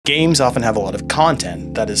Games often have a lot of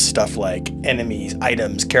content, that is stuff like enemies,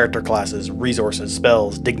 items, character classes, resources,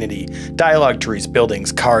 spells, dignity, dialogue trees,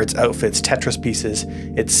 buildings, cards, outfits, Tetris pieces,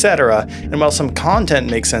 etc. And while some content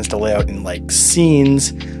makes sense to lay out in like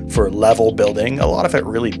scenes for level building, a lot of it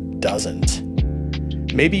really doesn't.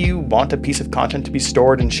 Maybe you want a piece of content to be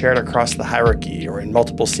stored and shared across the hierarchy or in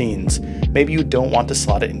multiple scenes. Maybe you don't want to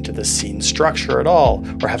slot it into the scene structure at all,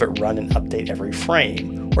 or have it run and update every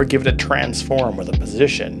frame, or give it a transform with a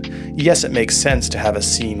position. Yes, it makes sense to have a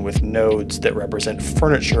scene with nodes that represent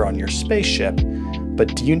furniture on your spaceship,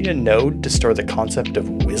 but do you need a node to store the concept of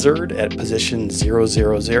wizard at position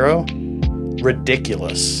 000?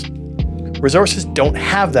 Ridiculous. Resources don't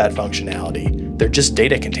have that functionality, they're just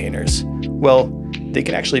data containers. Well, they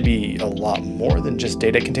can actually be a lot more than just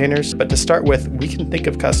data containers, but to start with, we can think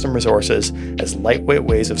of custom resources as lightweight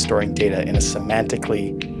ways of storing data in a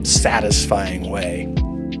semantically satisfying way.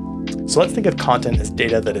 So let's think of content as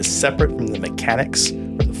data that is separate from the mechanics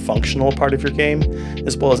or the functional part of your game,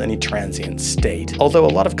 as well as any transient state. Although a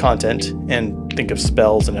lot of content, and think of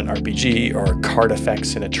spells in an RPG or card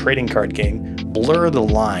effects in a trading card game, blur the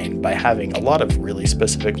line by having a lot of really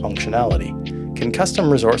specific functionality. Can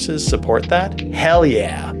custom resources support that? Hell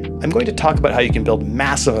yeah! I'm going to talk about how you can build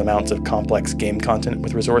massive amounts of complex game content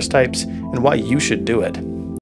with resource types and why you should do it.